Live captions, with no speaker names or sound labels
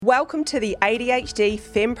Welcome to the ADHD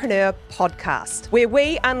Fempreneur podcast, where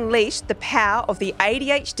we unleash the power of the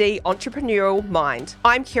ADHD entrepreneurial mind.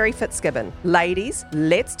 I'm Kerry Fitzgibbon. Ladies,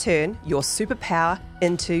 let's turn your superpower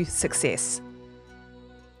into success.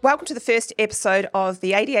 Welcome to the first episode of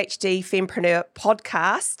the ADHD Fempreneur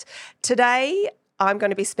podcast. Today, I'm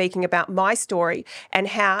going to be speaking about my story and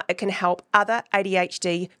how it can help other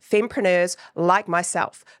ADHD fempreneurs like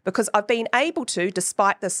myself, because I've been able to,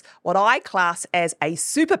 despite this, what I class as a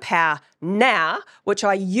superpower now, which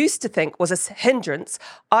I used to think was a hindrance,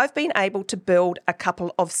 I've been able to build a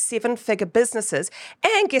couple of seven-figure businesses.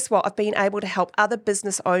 And guess what? I've been able to help other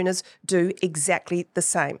business owners do exactly the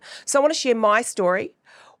same. So I want to share my story,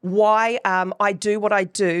 why I do what I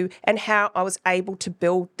do, and how I was able to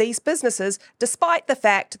build these businesses despite the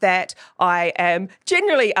fact that I am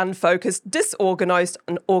generally unfocused, disorganized,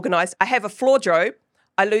 and organized. I have a wardrobe,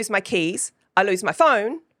 I lose my keys, I lose my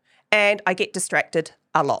phone, and I get distracted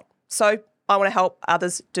a lot. So I want to help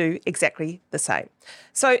others do exactly the same.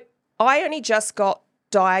 So I only just got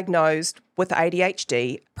diagnosed with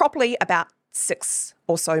ADHD properly about 6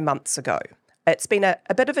 or so months ago. It's been a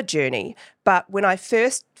bit of a journey, but when I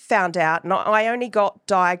first found out, and I only got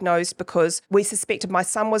diagnosed because we suspected my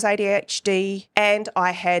son was ADHD and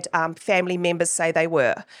I had family members say they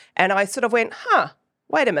were. And I sort of went,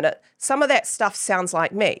 wait a minute, some of that stuff sounds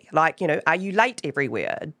like me. Like, are you late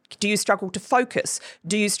everywhere? Do you struggle to focus?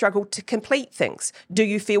 Do you struggle to complete things? Do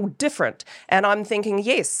you feel different? And I'm thinking,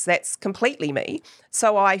 yes, that's completely me.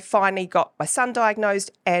 So I finally got my son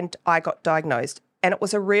diagnosed and I got diagnosed. And it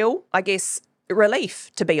was a real,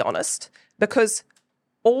 relief, to be honest, because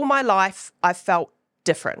all my life I felt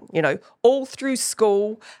different. All through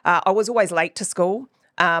school, I was always late to school,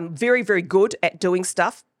 very, very good at doing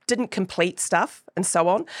stuff, didn't complete stuff and so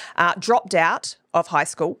on, dropped out of high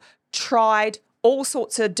school, tried all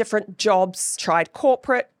sorts of different jobs, tried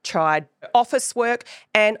corporate, tried office work,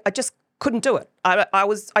 and I just couldn't do it.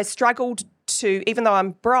 I struggled to, even though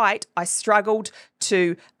I'm bright, I struggled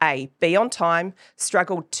to be on time,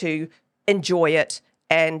 struggled to enjoy it,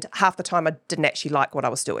 and half the time I didn't actually like what I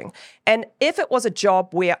was doing. And if it was a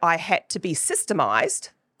job where I had to be systemized,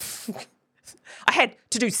 I had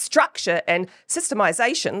to do structure and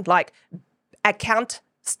systemization, like account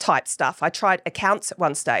type stuff. I tried accounts at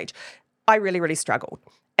one stage. I really, really struggled.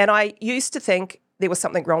 And I used to think there was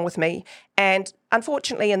something wrong with me. And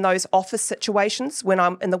unfortunately, in those office situations, when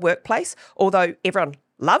I'm in the workplace, although everyone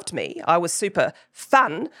loved me, I was super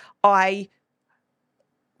fun, I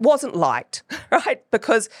wasn't liked, right?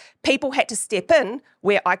 Because people had to step in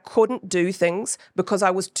where I couldn't do things because I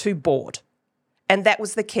was too bored. And that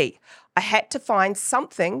was the key. I had to find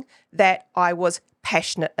something that I was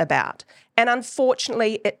passionate about. And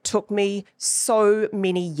unfortunately, it took me so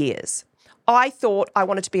many years. I thought I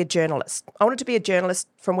wanted to be a journalist. I wanted to be a journalist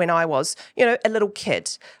from when I was, a little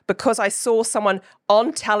kid, because I saw someone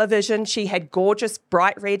on television. She had gorgeous,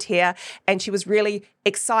 bright red hair, and she was really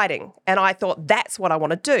exciting. And I thought, that's what I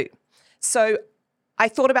want to do. So I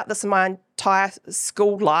thought about this in my entire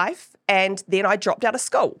school life, and then I dropped out of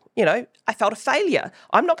school. I felt a failure.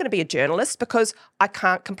 I'm not going to be a journalist because I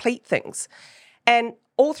can't complete things. And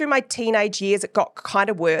all through my teenage years, it got kind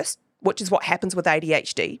of worse, which is what happens with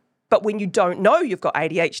ADHD. But when you don't know you've got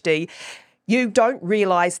ADHD, you don't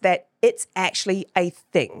realize that it's actually a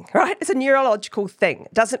thing, right? It's a neurological thing.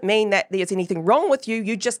 It doesn't mean that there's anything wrong with you.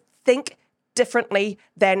 You just think differently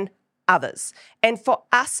than others. And for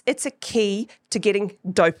us, it's a key to getting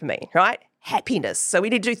dopamine, right? Happiness. So we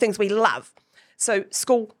need to do things we love. So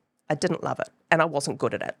school, I didn't love it and I wasn't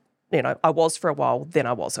good at it. I was for a while, then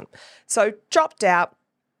I wasn't. So dropped out,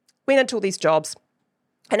 went into all these jobs,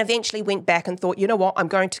 and eventually went back and thought, I'm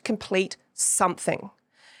going to complete something.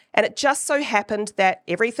 And it just so happened that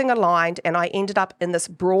everything aligned and I ended up in this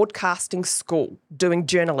broadcasting school doing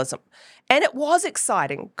journalism. And it was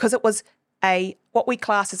exciting because it was what we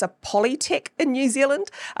class as a polytech in New Zealand.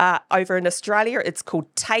 Over in Australia, it's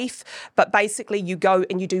called TAFE. But basically you go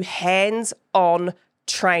and you do hands-on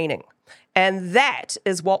training. And that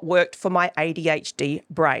is what worked for my ADHD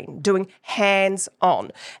brain, doing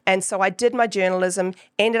hands-on. And so I did my journalism,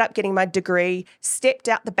 ended up getting my degree, stepped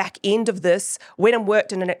out the back end of this, went and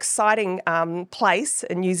worked in an exciting place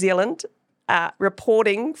in New Zealand,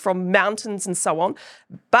 reporting from mountains and so on.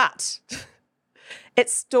 But it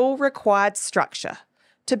still required structure.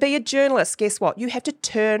 To be a journalist, guess what? You have to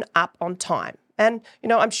turn up on time. And,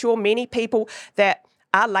 I'm sure many people that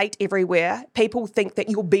are late everywhere, people think that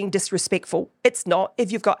you're being disrespectful. It's not.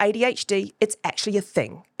 If you've got ADHD, it's actually a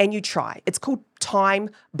thing, and you try. It's called time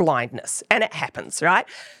blindness, and it happens, right?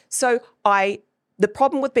 So the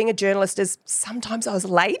problem with being a journalist is sometimes I was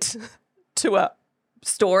late to a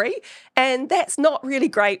story. And that's not really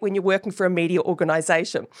great when you're working for a media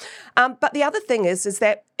organisation. But the other thing is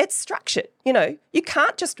that it's structured. You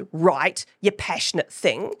can't just write your passionate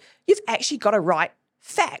thing. You've actually got to write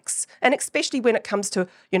facts. And especially when it comes to,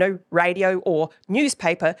 radio or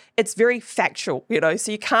newspaper, it's very factual,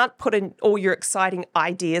 so you can't put in all your exciting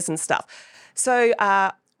ideas and stuff. So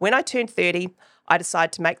when I turned 30, I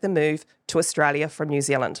decided to make the move to Australia from New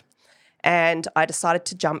Zealand. And I decided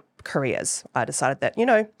to jump careers. I decided that,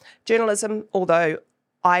 journalism, although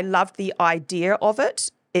I loved the idea of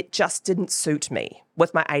it, it just didn't suit me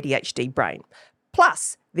with my ADHD brain.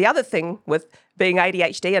 Plus, the other thing with being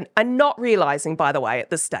ADHD, and not realising, by the way, at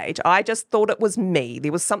this stage, I just thought it was me.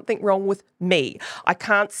 There was something wrong with me. I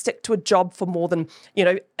can't stick to a job for more than,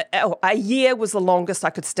 a year was the longest I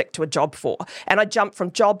could stick to a job for. And I jumped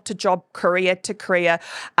from job to job, career to career.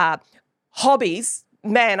 Hobbies,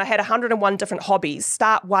 man, I had 101 different hobbies.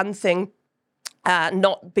 Start one thing,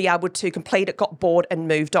 not be able to complete it, got bored and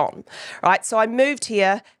moved on. Right, so I moved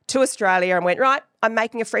here to Australia and went, right, I'm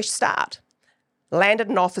making a fresh start. Landed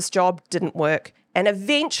an office job, didn't work. And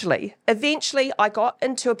eventually I got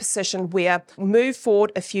into a position where, moved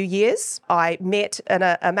forward a few years, I met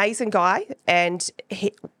an amazing guy and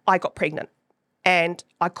I got pregnant and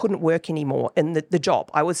I couldn't work anymore in the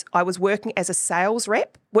job. I was working as a sales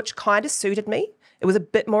rep, which kind of suited me. It was a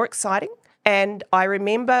bit more exciting. And I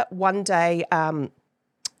remember one day one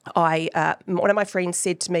of my friends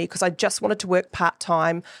said to me, because I just wanted to work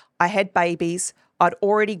part-time, I had babies, I'd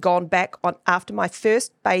already gone back on after my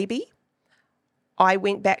first baby. I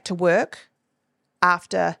went back to work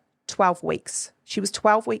after 12 weeks. She was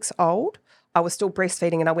 12 weeks old. I was still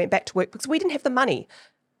breastfeeding and I went back to work because we didn't have the money.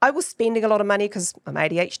 I was spending a lot of money because I'm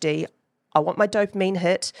ADHD. I want my dopamine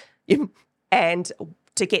hit. And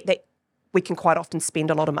to get that, we can quite often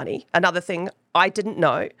spend a lot of money. Another thing I didn't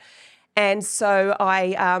know. And so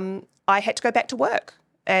I had to go back to work.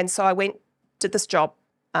 And so I did this job.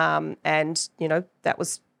 And, that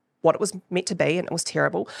was what it was meant to be, and it was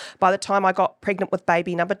terrible. By the time I got pregnant with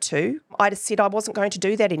baby number 2, I just said I wasn't going to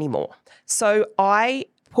do that anymore. So I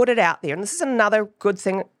put it out there, and this is another good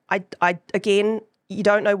thing. I again, you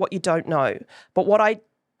don't know what you don't know. But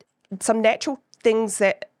some natural things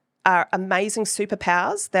that are amazing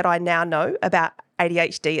superpowers that I now know about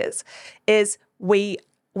ADHD is we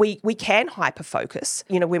can hyper-focus,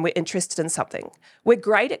 when we're interested in something. We're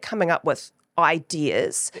great at coming up with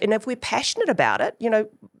ideas, and if we're passionate about it,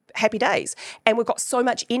 happy days. And we've got so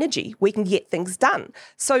much energy, we can get things done.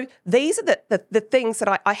 So these are the things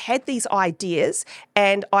that I had these ideas,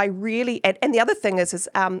 and I really, and the other thing is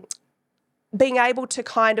being able to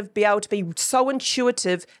kind of be able to be so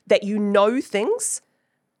intuitive that you know things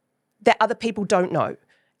that other people don't know.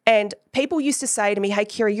 And people used to say to me, hey,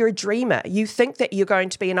 Kira, you're a dreamer. You think that you're going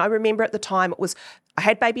to be, and I remember at the time I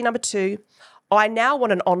had baby number 2. I now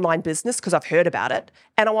want an online business because I've heard about it,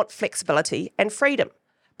 and I want flexibility and freedom.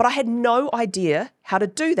 But I had no idea how to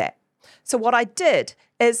do that. So what I did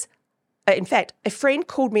is, in fact, a friend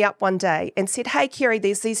called me up one day and said, hey, Kerry,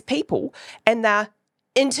 there's these people, and they're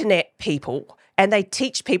internet people, and they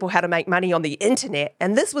teach people how to make money on the internet.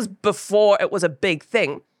 And this was before it was a big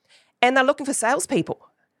thing. And they're looking for salespeople.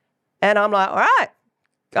 And I'm like, all right,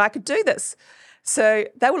 I could do this. So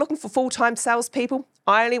they were looking for full-time salespeople.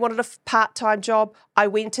 I only wanted a part-time job. I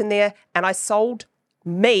went in there and I sold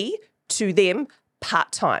me to them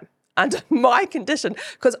part-time under my condition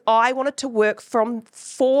because I wanted to work for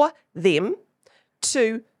them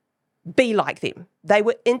to be like them. They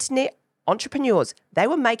were internet entrepreneurs. They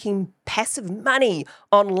were making passive money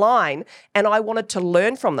online, and I wanted to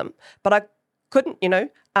learn from them. But I couldn't,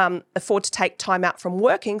 afford to take time out from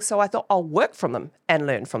working, so I thought I'll work from them and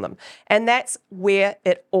learn from them. And that's where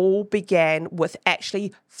it all began, with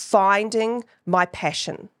actually finding my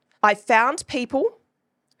passion. I found people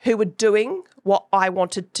who were doing what I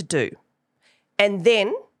wanted to do. And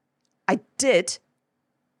then I did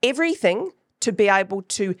everything to be able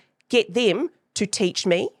to get them to teach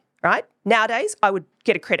me, right? Nowadays, I would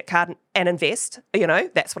get a credit card and invest,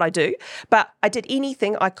 that's what I do. But I did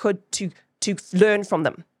anything I could to learn from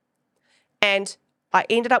them. And I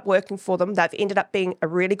ended up working for them. They've ended up being a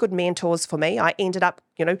really good mentors for me. I ended up,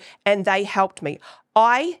 and they helped me.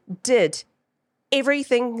 I did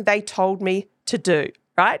everything they told me to do,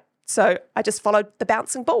 right? So I just followed the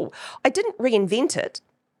bouncing ball. I didn't reinvent it.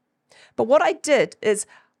 But what I did is,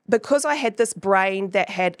 because I had this brain that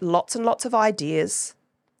had lots and lots of ideas,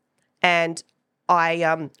 and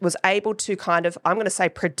I was able to kind of, I'm going to say,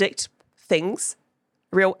 predict things,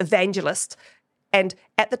 real evangelist. And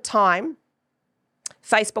at the time,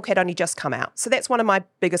 Facebook had only just come out. So that's one of my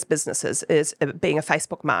biggest businesses, is being a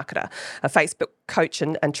Facebook marketer, a Facebook coach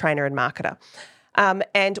and trainer and marketer.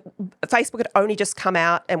 And Facebook had only just come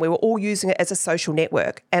out, and we were all using it as a social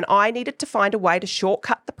network. And I needed to find a way to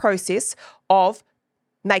shortcut the process of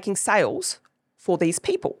making sales for these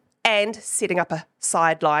people and setting up a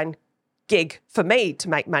sideline gig for me to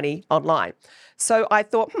make money online. So I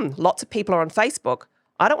thought, lots of people are on Facebook.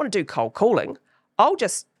 I don't want to do cold calling. I'll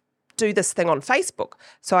just do this thing on Facebook.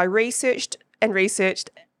 So I researched,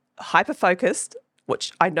 hyper-focused,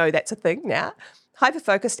 which I know that's a thing now,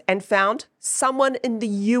 hyper-focused, and found someone in the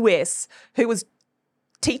US who was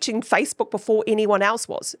teaching Facebook before anyone else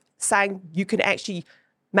was, saying you can actually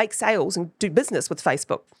make sales and do business with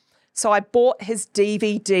Facebook. So I bought his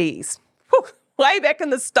DVDs. Way back in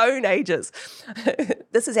the Stone Ages.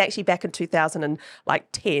 This is actually back in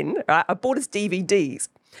 2010, right? I bought his DVDs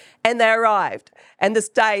and they arrived. And this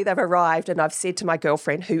day they've arrived, and I've said to my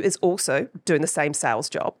girlfriend, who is also doing the same sales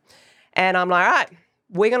job, and I'm like, all right,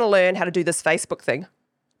 we're going to learn how to do this Facebook thing,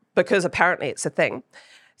 because apparently it's a thing.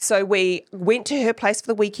 So we went to her place for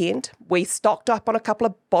the weekend. We stocked up on a couple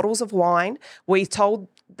of bottles of wine. We told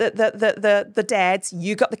the dads,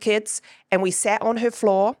 you got the kids, and we sat on her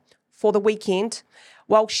floor for the weekend.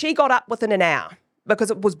 Well, she got up within an hour because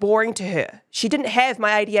it was boring to her. She didn't have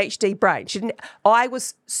my ADHD brain. I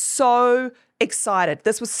was so excited.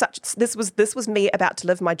 This was me about to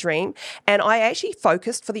live my dream, and I actually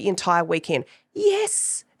focused for the entire weekend.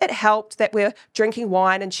 Yes, it helped that we're drinking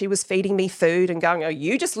wine and she was feeding me food and going, oh,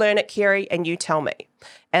 you just learn it, Kerry, and you tell me.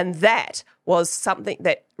 And that was something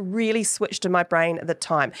that really switched in my brain at the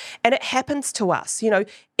time. And it happens to us.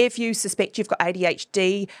 If you suspect you've got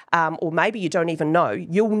ADHD, or maybe you don't even know,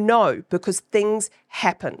 you'll know because things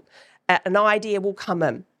happen. An idea will come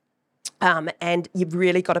in. And you've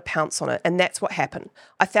really got to pounce on it. And that's what happened.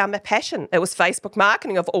 I found my passion. It was Facebook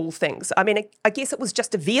marketing, of all things. I mean, I guess it was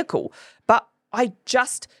just a vehicle, but I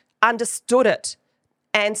just understood it.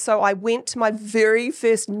 And so I went to my very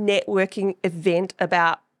first networking event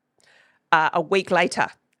about a week later,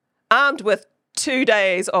 armed with 2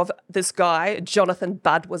 days of this guy, Jonathan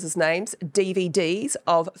Budd was his name's, DVDs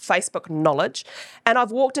of Facebook knowledge. And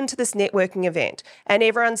I've walked into this networking event and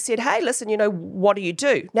everyone said, hey, listen, what do you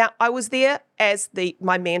do? Now, I was there as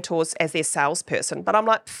my mentors, as their salesperson, but I'm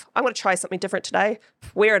like, I'm going to try something different today.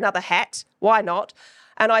 Wear another hat. Why not?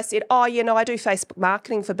 And I said, I do Facebook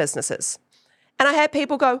marketing for businesses. And I had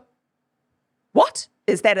people go, what?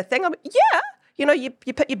 Is that a thing? I'm yeah. You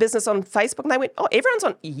put your business on Facebook, and they went, oh, everyone's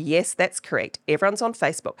on. Yes, that's correct. Everyone's on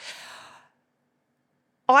Facebook.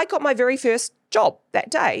 I got my very first job that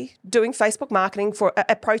day doing Facebook marketing for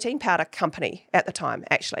a protein powder company at the time,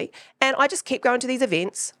 actually. And I just kept going to these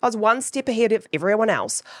events. I was one step ahead of everyone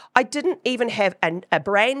else. I didn't even have a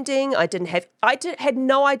branding. I had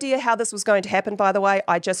no idea how this was going to happen, by the way.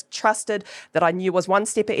 I just trusted that I knew was one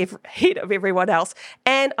step ahead of everyone else.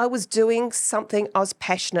 And I was doing something I was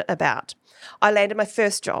passionate about. I landed my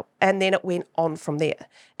first job, and then it went on from there.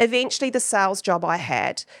 Eventually, the sales job I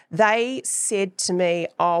had, they said to me,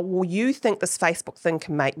 oh, well, you think this Facebook thing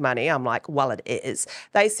can make money? I'm like, well, it is.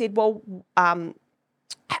 They said, well,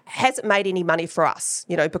 has it made any money for us?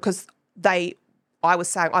 Because I was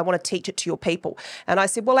saying, I want to teach it to your people. And I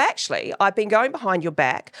said, well, actually, I've been going behind your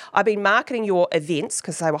back. I've been marketing your events,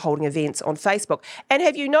 because they were holding events on Facebook. And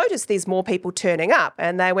have you noticed there's more people turning up?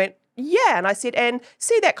 And they went, yeah. And I said, and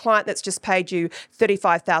see that client that's just paid you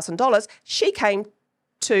 $35,000? She came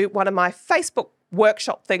to one of my Facebook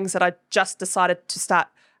workshop things that I just decided to start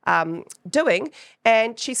doing,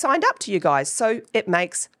 and she signed up to you guys. So it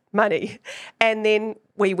makes money. And then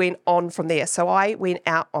we went on from there. So I went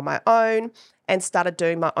out on my own and started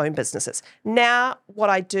doing my own businesses. Now, what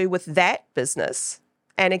I do with that business,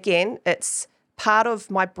 and again, it's part of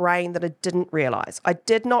my brain that I didn't realize. I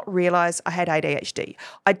did not realize I had ADHD.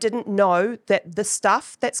 I didn't know that the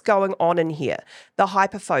stuff that's going on in here, the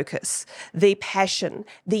hyperfocus, the passion,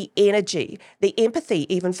 the energy, the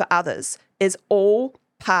empathy even for others, is all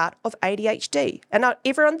part of ADHD. And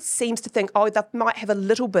everyone seems to think, oh, they might have a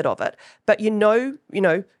little bit of it, but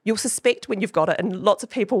you'll suspect when you've got it, and lots of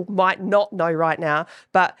people might not know right now,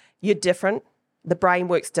 but you're different. The brain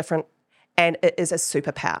works different, and it is a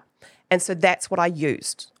superpower. And so that's what I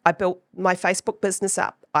used. I built my Facebook business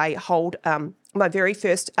up. I hold my very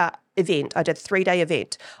first event. I did a 3-day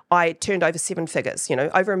event. I turned over 7 figures,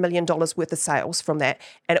 over $1 million worth of sales from that.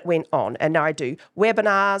 And it went on. And now I do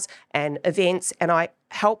webinars and events, and I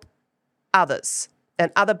help others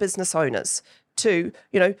and other business owners to,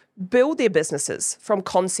 build their businesses from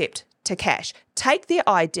concept to cash. Take their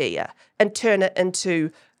idea and turn it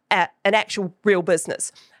into an actual real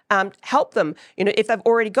business. help them, if they've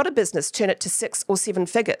already got a business, turn it to 6 or 7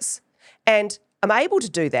 figures. And I'm able to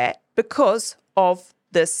do that because of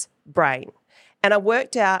this brain. And I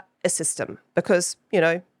worked out a system because,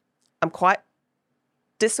 I'm quite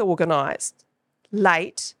disorganized,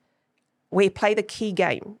 late. We play the key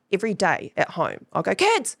game every day at home. I'll go,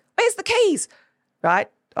 kids, where's the keys? Right?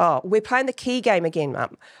 Oh, we're playing the key game again,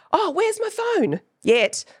 Mum. Oh, where's my phone?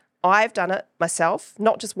 Yet I've done it myself,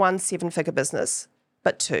 not just one 7-figure business,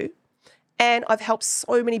 but 2. And I've helped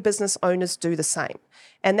so many business owners do the same.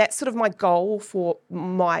 And that's sort of my goal for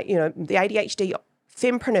my, the ADHD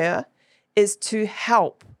Fempreneur is to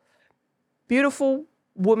help beautiful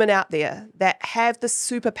women out there that have the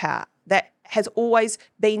superpower that has always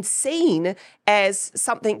been seen as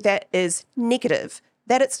something that is negative,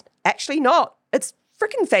 that it's actually not. It's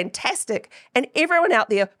freaking fantastic. And everyone out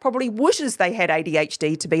there probably wishes they had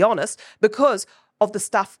ADHD, to be honest, because of the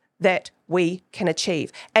stuff that we can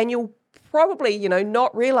achieve. And you'll probably,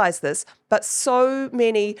 not realize this, but so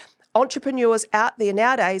many entrepreneurs out there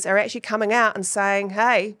nowadays are actually coming out and saying,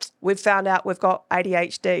 hey, we've found out we've got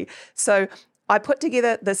ADHD. So I put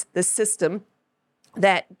together this system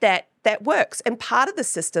that works. And part of the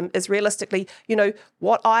system is realistically,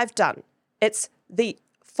 what I've done. It's the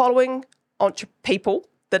following people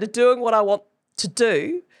that are doing what I want to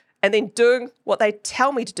do and then doing what they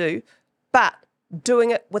tell me to do, but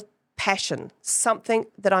doing it with passion, something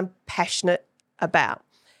that I'm passionate about,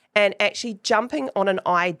 and actually jumping on an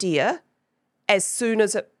idea as soon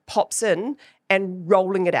as it pops in and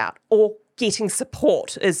rolling it out, or getting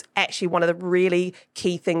support is actually one of the really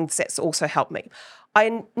key things that's also helped me.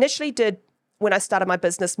 I initially did, when I started my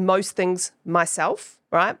business, most things myself,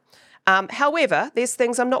 right? However, there's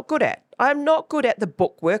things I'm not good at. I'm not good at the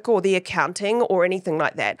bookwork or the accounting or anything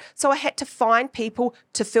like that. So I had to find people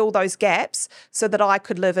to fill those gaps so that I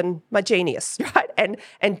could live in my genius, right?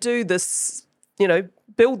 And do this,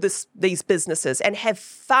 build these businesses and have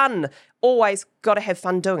fun. Always got to have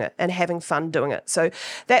fun doing it and having fun doing it. So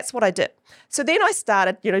that's what I did. So then I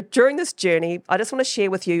started, during this journey, I just want to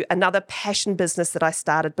share with you another passion business that I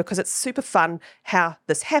started because it's super fun how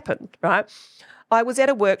this happened, right? I was at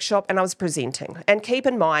a workshop and I was presenting. And keep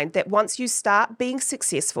in mind that once you start being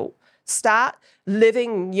successful, start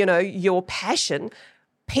living, your passion,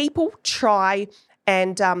 people try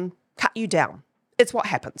and cut you down. It's what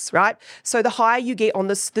happens, right? So the higher you get on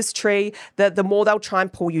this tree, the more they'll try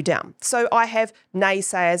and pull you down. So I have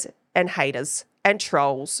naysayers and haters and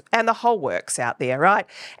trolls and the whole works out there, right?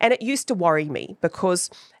 And it used to worry me because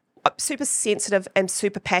I'm super sensitive and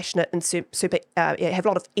super passionate and super have a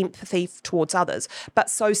lot of empathy towards others, but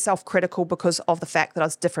so self-critical because of the fact that I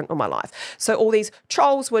was different in my life. So all these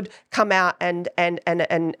trolls would come out and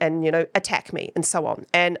attack me and so on.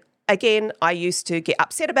 And again, I used to get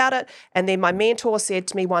upset about it. And then my mentor said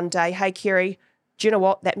to me one day, hey, Kerry, do you know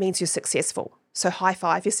what? That means you're successful. So high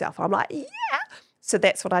five yourself. I'm like, yeah. So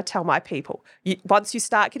that's what I tell my people. Once you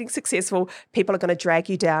start getting successful, people are going to drag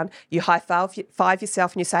you down. You high five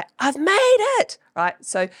yourself and you say, I've made it, right?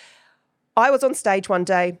 So I was on stage one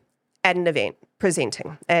day at an event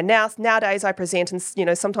presenting. And nowadays I present and,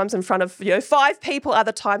 sometimes in front of, 5 people,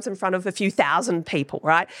 other times in front of a few thousand people,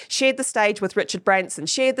 right? Shared the stage with Richard Branson,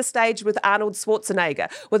 shared the stage with Arnold Schwarzenegger,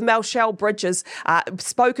 with Michelle Bridges,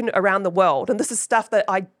 spoken around the world. And this is stuff that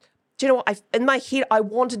in my head, I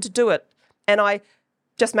wanted to do it. And I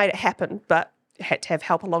just made it happen, but had to have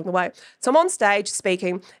help along the way. So I'm on stage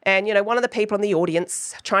speaking, and, one of the people in the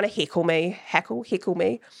audience trying to heckle me,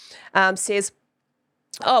 says,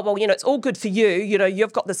 oh, well, it's all good for you.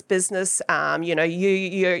 You've got this business,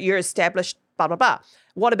 you're established, blah, blah, blah.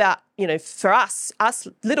 What about, for us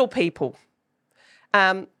little people,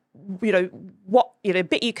 bet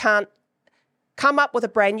you can't come up with a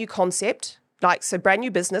brand new concept, brand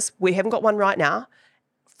new business. We haven't got one right now,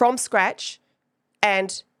 from scratch,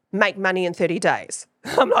 and make money in 30 days.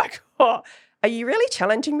 I'm like, oh, are you really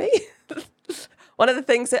challenging me? One of the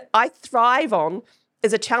things that I thrive on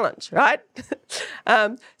is a challenge, right?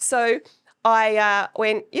 So I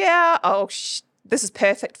went, yeah, this is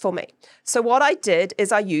perfect for me. So what I did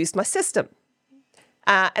is I used my system.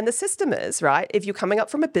 And the system is, right, if you're coming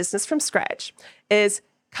up from a business from scratch, is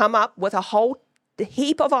come up with a whole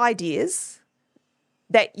heap of ideas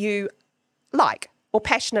that you like or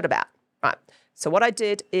passionate about, right? So what I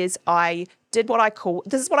did is I did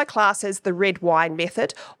this is what I class as the red wine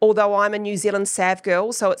method, although I'm a New Zealand Sav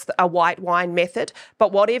girl, so it's a white wine method.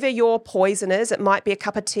 But whatever your poison is, it might be a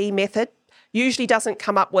cup of tea method, usually doesn't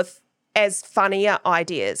come up with as funnier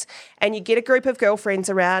ideas. And you get a group of girlfriends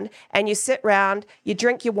around and you sit around, you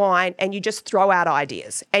drink your wine and you just throw out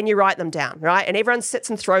ideas and you write them down, right? And everyone sits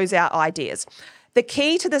and throws out ideas. The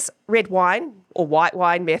key to this red wine or white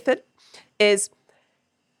wine method is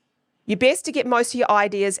you're best to get most of your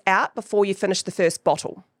ideas out before you finish the first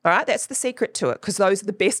bottle. All right, that's the secret to it, because those are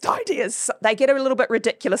the best ideas. They get a little bit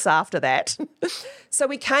ridiculous after that. So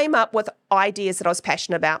we came up with ideas that I was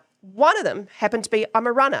passionate about. One of them happened to be I'm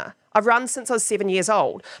a runner. I've run since I was 7 years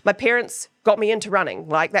old. My parents got me into running.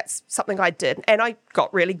 Like, that's something I did. And I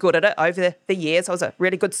got really good at it over the years. I was a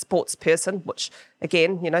really good sports person, which,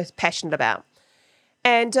 again, passionate about.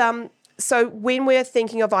 And so when we're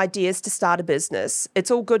thinking of ideas to start a business,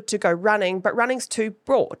 it's all good to go running, but running's too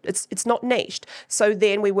broad. It's not niched. So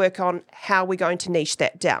then we work on how we're going to niche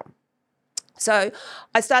that down. So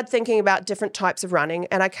I started thinking about different types of running,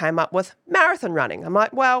 and I came up with marathon running. I'm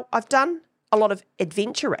like, well, I've done a lot of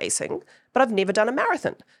adventure racing, but I've never done a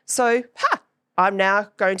marathon. So, I'm now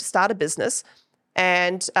going to start a business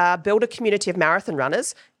and build a community of marathon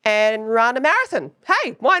runners and run a marathon.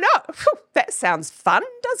 Hey, why not? That sounds fun,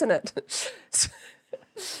 doesn't it?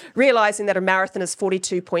 Realising that a marathon is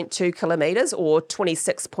 42.2 kilometres or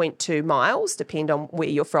 26.2 miles, depending on where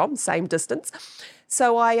you're from, same distance.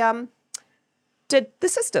 So I did the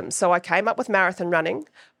system. So I came up with marathon running,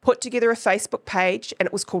 put together a Facebook page, and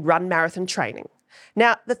it was called Run Marathon Training.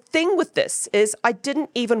 Now, the thing with this is I didn't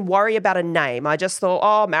even worry about a name. I just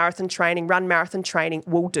thought, marathon training, Run Marathon Training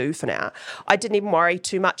will do for now. I didn't even worry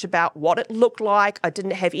too much about what it looked like. I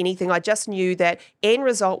didn't have anything. I just knew that end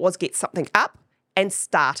result was get something up and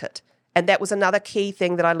start it. And that was another key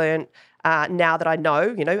thing that I learned now that I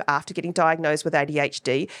know, after getting diagnosed with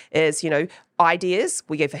ADHD is, ideas,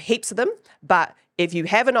 we give heaps of them, but if you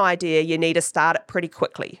have an idea, you need to start it pretty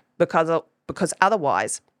quickly because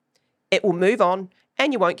otherwise it will move on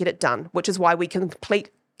and you won't get it done, which is why we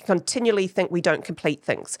continually think we don't complete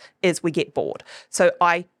things, is we get bored. So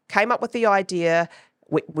I came up with the idea,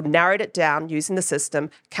 we narrowed it down using the system,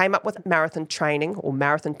 came up with marathon training or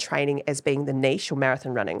marathon training as being the niche or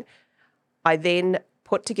marathon running. I then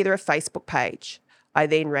put together a Facebook page. I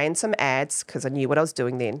then ran some ads because I knew what I was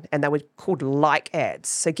doing then, and they were called like ads.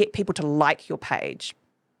 So get people to like your page.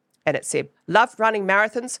 And it said, love running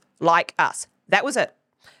marathons, like us. That was it.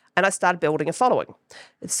 And I started building a following.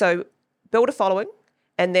 So build a following,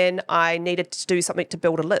 and then I needed to do something to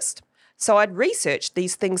build a list. So I'd researched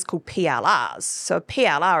these things called PLRs. So a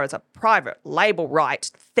PLR is a private label right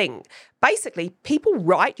thing. Basically, people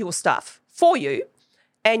write your stuff for you,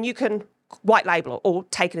 and you can white label it or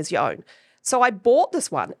take it as your own. So I bought this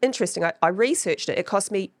one. Interesting. I researched it. It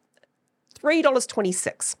cost me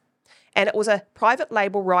 $3.26. And it was a private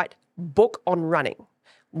label right book on running.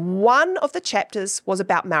 One of the chapters was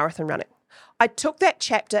about marathon running. I took that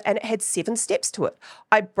chapter and it had 7 steps to it.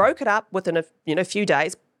 I broke it up within a few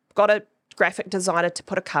days, got a graphic designer to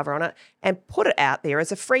put a cover on it and put it out there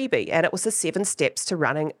as a freebie. And it was the 7 steps to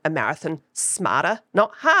running a marathon smarter,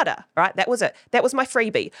 not harder, right? That was it. That was my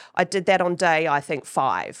freebie. I did that on day, I think,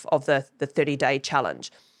 5 of the 30-day challenge.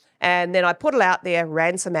 And then I put it out there,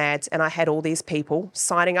 ran some ads, and I had all these people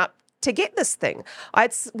signing up to get this thing.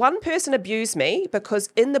 One person abused me because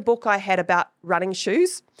in the book I had about running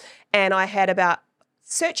shoes and I had about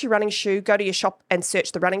search your running shoe, go to your shop and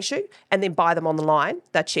search the running shoe and then buy them on the line.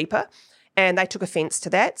 They're cheaper. And they took offence to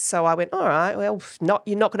that. So I went, all right, well,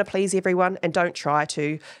 you're not going to please everyone and don't try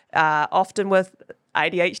to. Often with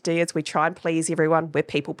ADHD as we try and please everyone, we're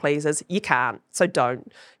people pleasers. You can't, so don't.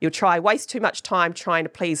 You'll waste too much time trying to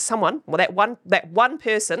please someone, well, that one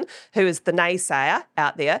person who is the naysayer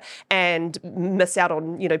out there, and miss out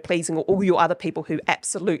on pleasing all your other people who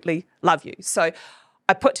absolutely love you. So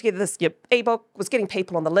I put together this ebook, was getting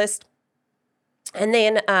people on the list, and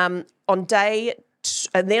then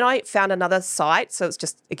and then I found another site. So it's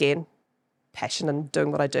just again passion and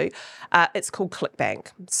doing what I do. It's called ClickBank.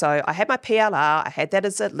 So I had my PLR, I had that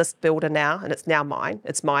as a list builder now, and it's now mine.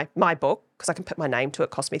 It's my book because I can put my name to it.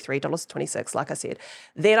 It cost me $3.26, like I said.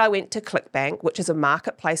 Then I went to ClickBank, which is a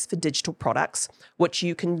marketplace for digital products, which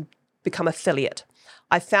you can become affiliate.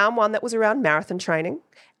 I found one that was around marathon training,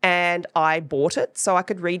 and I bought it so I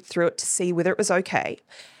could read through it to see whether it was okay.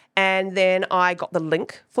 And then I got the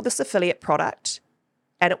link for this affiliate product,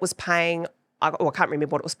 and it was paying, I can't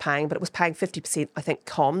remember what it was paying, but it was paying 50%, I think,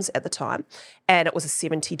 comms at the time. And it was a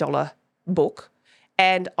 $70 book.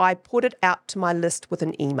 And I put it out to my list with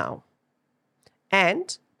an email.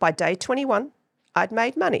 And by day 21, I'd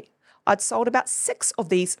made money. I'd sold about 6 of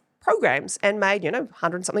these programs and made,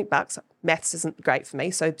 100 something bucks. Maths isn't great for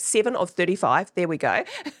me. So 7 of 35, there we go.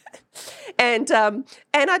 and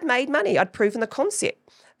I'd made money. I'd proven the concept.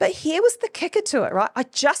 But here was the kicker to it, right? I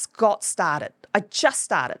just got started.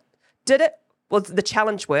 Did it. Well, the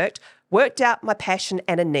challenge worked out my passion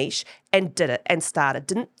and a niche and did it and started.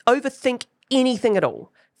 Didn't overthink anything at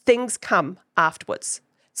all. Things come afterwards.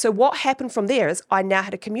 So what happened from there is I now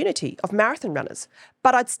had a community of marathon runners,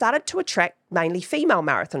 but I'd started to attract mainly female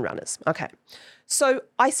marathon runners. Okay. So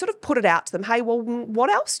I sort of put it out to them, hey, well, what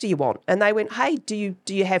else do you want? And they went, hey, do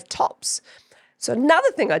you have tops? So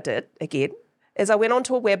another thing I did, again, is I went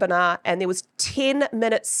onto a webinar and there was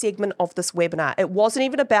 10-minute segment of this webinar. It wasn't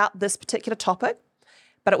even about this particular topic,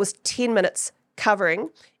 but it was 10 minutes covering,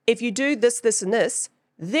 if you do this, this, and this,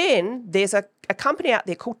 then there's a company out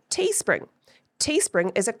there called Teespring.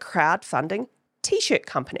 Teespring is a crowdfunding t-shirt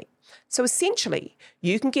company. So essentially,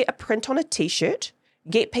 you can get a print on a t-shirt,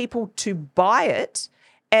 get people to buy it,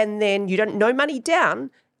 and then you don't no money down,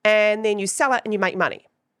 and then you sell it and you make money.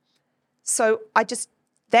 So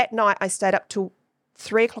that night I stayed up till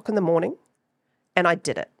 3 o'clock in the morning and I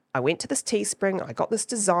did it. I went to this Teespring, I got this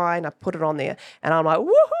design, I put it on there, and I'm like,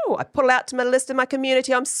 woohoo! I put it out to my list in my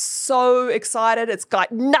community. I'm so excited. It's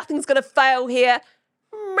like nothing's going to fail here.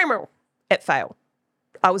 It failed.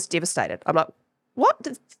 I was devastated. I'm like,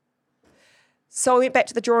 what? So I went back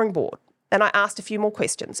to the drawing board and I asked a few more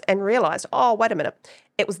questions and realized, oh, wait a minute,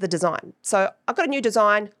 it was the design. So I got a new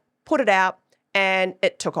design, put it out, and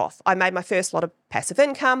it took off. I made my first lot of passive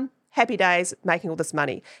income, happy days, making all this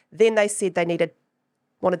money. Then they said they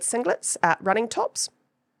wanted singlets, running tops.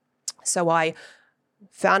 So I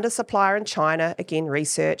found a supplier in China, again,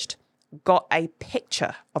 researched, got a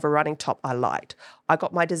picture of a running top I liked. I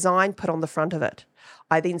got my design put on the front of it.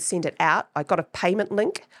 I then sent it out. I got a payment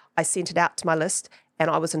link. I sent it out to my list, and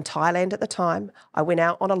I was in Thailand at the time. I went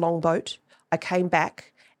out on a longboat. I came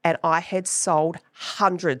back, and I had sold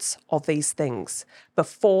hundreds of these things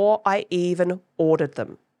before I even ordered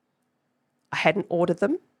them. I hadn't ordered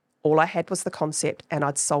them. All I had was the concept, and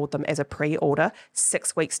I'd sold them as a pre-order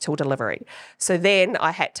 6 weeks till delivery. So then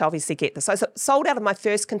I had to obviously get this. So I sold out of my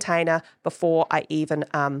first container before I even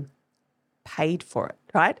paid for it,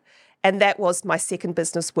 right? And that was my second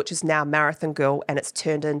business, which is now Marathon Girl, and it's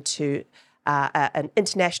turned into an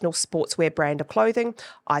international sportswear brand of clothing.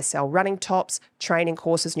 I sell running tops, training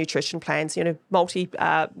courses, nutrition plans,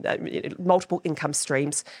 multiple income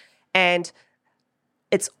streams. And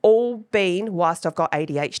it's all been whilst I've got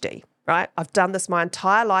ADHD, right? I've done this my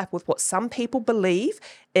entire life with what some people believe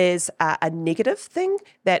is a negative thing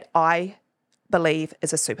that I believe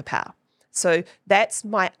is a superpower. So that's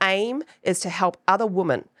my aim, is to help other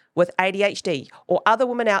women with ADHD or other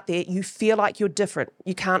women out there. You feel like you're different.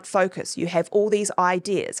 You can't focus. You have all these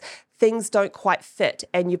ideas. Things don't quite fit,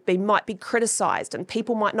 and might be criticized, and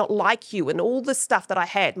people might not like you, and all this stuff that I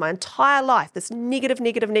had my entire life, this negative,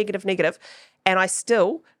 and I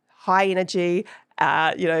still, high energy,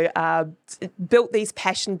 built these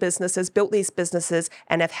passion businesses, built these businesses,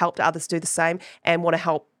 and have helped others do the same, and want to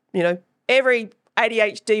help, every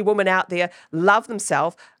ADHD woman out there love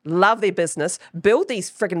themselves, love their business, build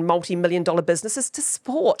these friggin' multi-million-dollar businesses to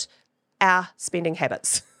support our spending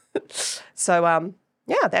habits. So,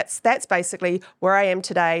 that's basically where I am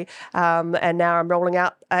today. And now I'm rolling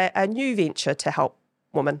out a new venture to help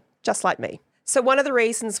women just like me. So one of the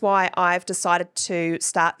reasons why I've decided to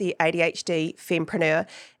start the ADHD Fempreneur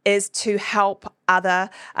is to help other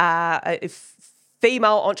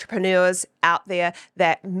female entrepreneurs out there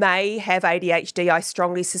that may have ADHD. I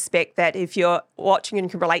strongly suspect that if you're watching and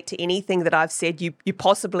can relate to anything that I've said, you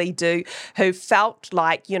possibly do, who felt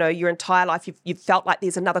like, your entire life you've felt like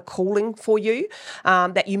there's another calling for you,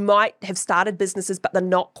 that you might have started businesses, but they're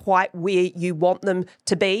not quite where you want them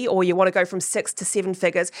to be, or you want to go from 6 to 7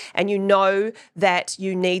 figures, and you know that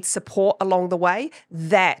you need support along the way.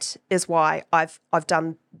 That is why I've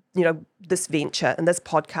done this venture and this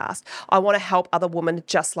podcast. I want to help other women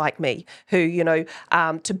just like me who,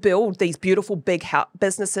 to build these beautiful big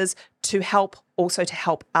businesses, to help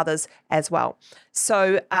others as well.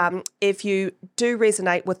 So if you do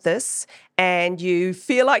resonate with this and you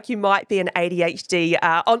feel like you might be an ADHD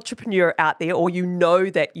entrepreneur out there, or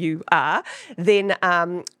that you are, then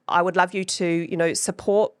I would love you to,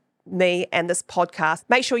 support me and this podcast.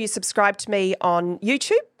 Make sure you subscribe to me on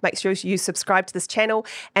YouTube. Make sure you subscribe to this channel,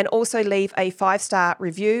 and also leave a 5-star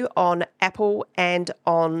review on Apple and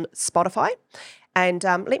on Spotify. And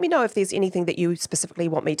let me know if there's anything that you specifically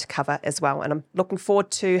want me to cover as well. And I'm looking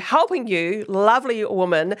forward to helping you, lovely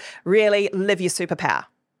woman, really live your superpower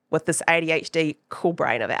with this ADHD cool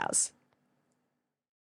brain of ours.